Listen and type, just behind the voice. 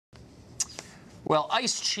Well,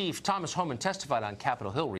 ICE Chief Thomas Homan testified on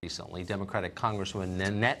Capitol Hill recently. Democratic Congresswoman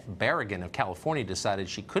Nanette Berrigan of California decided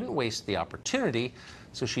she couldn't waste the opportunity,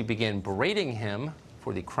 so she began berating him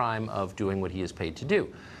for the crime of doing what he is paid to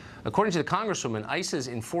do. According to the Congresswoman, ICE's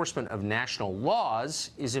enforcement of national laws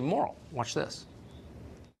is immoral. Watch this.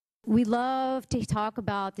 We love to talk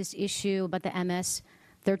about this issue about the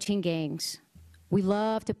MS-13 gangs. We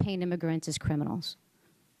love to paint immigrants as criminals.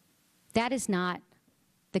 That is not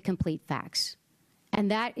the complete facts. And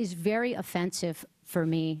that is very offensive for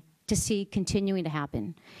me to see continuing to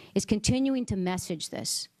happen, is continuing to message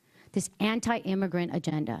this anti-immigrant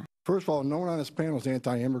agenda. First of all, no one on this panel is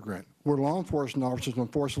anti-immigrant. We're law enforcement officers who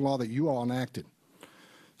enforce the law that you all enacted.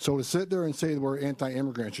 So to sit there and say that we're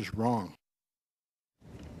anti-immigrant is just wrong.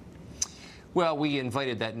 Well, we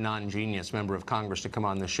invited that non-genius member of Congress to come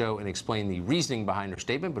on the show and explain the reasoning behind her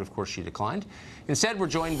statement, but of course she declined. Instead, we're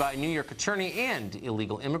joined by New York attorney and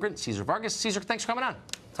illegal immigrant Cesar Vargas. Cesar, thanks for coming on.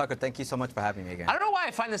 Tucker, thank you so much for having me again. I don't know why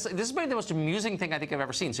I find this is maybe the most amusing thing I think I've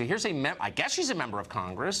ever seen. So here's I guess she's a member of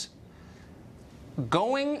Congress,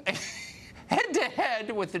 going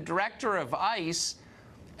head-to-head with the director of ICE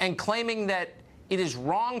and claiming that it is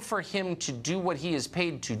wrong for him to do what he is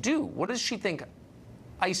paid to do. What does she think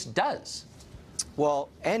ICE does? Well,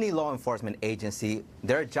 any law enforcement agency,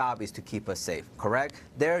 their job is to keep us safe, correct?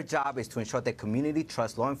 Their job is to ensure that community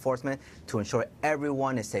trusts law enforcement, to ensure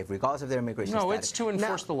everyone is safe, regardless of their immigration status. No, it's to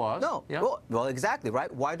enforce the laws. No, yeah. well, exactly,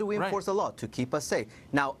 right? Why do we enforce the law? To keep us safe.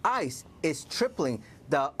 Now, ICE is tripling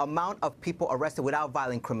the amount of people arrested without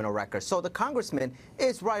violent criminal records. So the congressman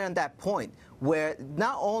is right on that point, where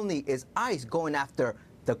not only is ICE going after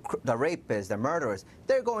the rapists, the murderers,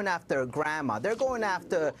 they're going after grandma, they're going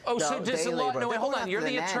after so does the law? labor, No, wait, hold on. You're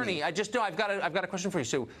the nanny. attorney. I've got a question for you.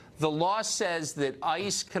 So the law says that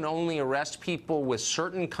ICE can only arrest people with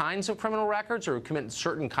certain kinds of criminal records or commit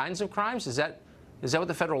certain kinds of crimes. Is that what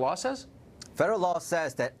the federal law says? Federal law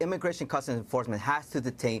says that Immigration Customs Enforcement has to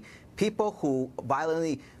detain people who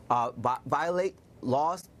violently violate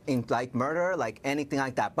laws, in like murder, like anything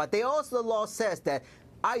like that. But the law says that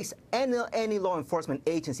ICE, any law enforcement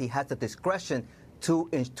agency, has the discretion to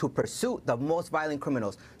pursue the most violent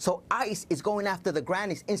criminals. So ICE is going after the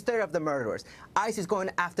grannies instead of the murderers. ICE is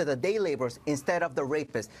going after the day laborers instead of the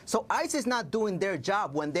rapists. So ICE is not doing their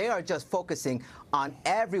job when they are just focusing on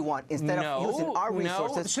everyone instead of using our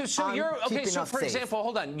resources on keeping us for safe. example,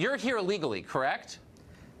 hold on. You're here illegally, correct?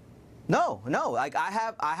 No. Like I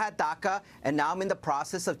had DACA, and now I'm in the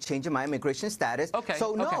process of changing my immigration status. Okay.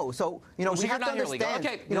 So no. Okay. So we have to understand.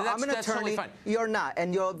 Okay. I'm an Totally attorney. fine. You're not,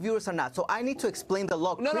 and your viewers are not. So I need to explain the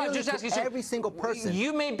law clearly to every single person.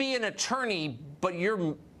 You may be an attorney, but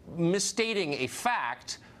you're misstating a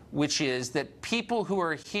fact, which is that people who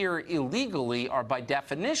are here illegally are by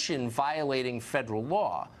definition violating federal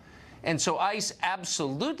law. And so ICE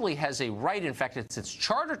absolutely has a right, in fact, it's its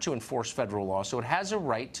charter to enforce federal law, so it has a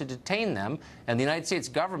right to detain them, and the United States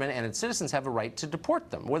government and its citizens have a right to deport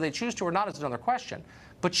them. Whether they choose to or not is another question.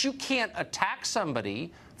 But you can't attack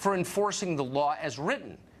somebody for enforcing the law as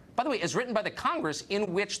written. By the way, as written by the Congress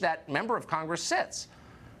in which that member of Congress sits.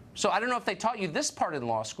 So I don't know if they taught you this part in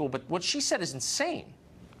law school, but what she said is insane.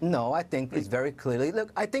 No, I think it's very clearly.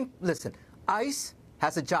 Look, listen, ICE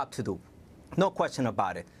has a job to do. No question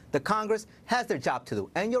about it. The Congress has their job to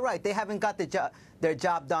do. And you're right, they haven't got their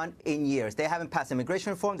job done in years. They haven't passed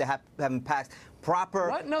immigration reform. They haven't passed proper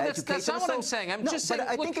what? No, education. that's not what I'm saying. I'm just saying. But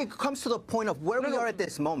I think it comes to the point of where we are at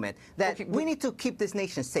this moment, that we need to keep this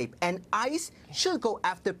nation safe. And ICE should go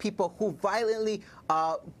after people who violently threaten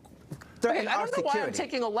our security. I don't know why I'm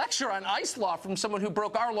taking a lecture on ICE law from someone who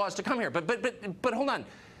broke our laws to come here. But hold on.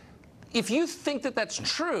 If you think that that's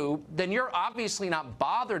true, then you're obviously not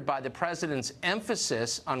bothered by the president's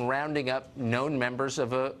emphasis on rounding up known members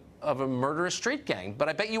of a murderous street gang. But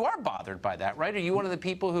I bet you are bothered by that, right? Are you one of the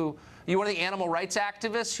people who, are you one of the animal rights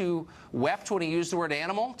activists who wept when he used the word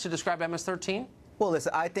animal to describe MS-13? Well,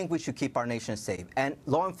 listen, I think we should keep our nation safe. And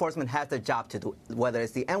law enforcement has their job to do, whether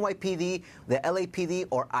it's the NYPD, the LAPD,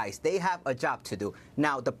 or ICE. They have a job to do.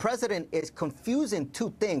 Now, the president is confusing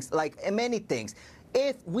two things, like many things.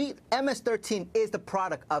 MS-13 is the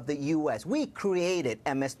product of the U.S. We created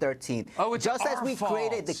MS-13. Oh, it's just our as we fault.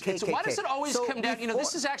 created the KKK. Why does it always come down? You know,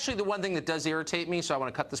 this is actually the one thing that does irritate me, so I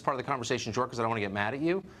want to cut this part of the conversation short because I don't want to get mad at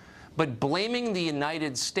you. But blaming the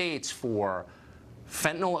United States for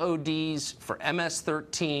fentanyl ODs, for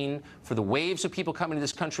MS-13, for the waves of people coming to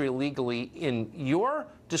this country illegally, in your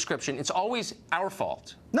description, it's always our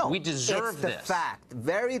fault. No, we deserve it's this. the fact.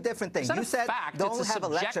 Very different thing. It's not you a said fact. Don't it's a have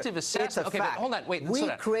subjective a lecture. assessment. It's a okay, fact. but hold on. Wait. We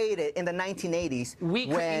created in the 1980s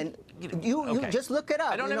when You just look it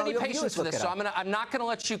up. I don't have any patience for this, so I'm not going to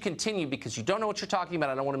let you continue because you don't know what you're talking about.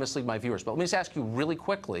 I don't want to mislead my viewers. But let me just ask you really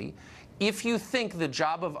quickly, if you think the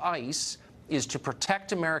job of ICE is to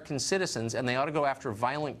protect American citizens and they ought to go after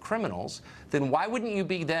violent criminals, then why wouldn't you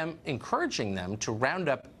be encouraging them to round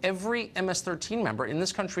up every MS-13 member in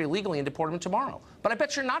this country illegally and deport them tomorrow? But I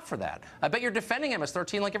bet you're not for that. I bet you're defending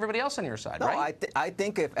MS-13 like everybody else on your side, right? No, I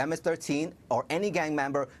think if MS-13 or any gang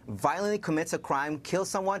member violently commits a crime, kills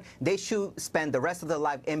someone, they should spend the rest of their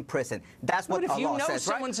life in prison. That's what the law says, right?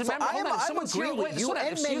 Someone's a member, Someone's here with you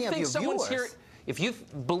and many of your viewers. If you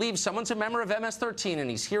believe someone's a member of MS-13 and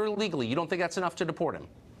he's here illegally, you don't think that's enough to deport him?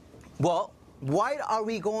 Well, why are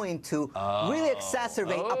we going to really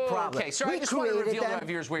exacerbate a problem? Okay, so I just want to reveal to my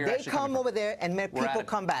viewers where you're actually coming from. They come over there and make people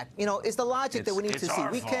come back. You know, it's the logic that we need to see.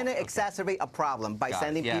 We cannot exacerbate a problem by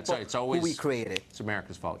sending people who we created. It's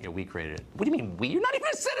America's fault. Yeah, we created it. What do you mean we? You're not even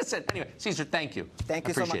a citizen. Anyway, Cesar, thank you. Thank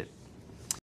you so much. Appreciate it.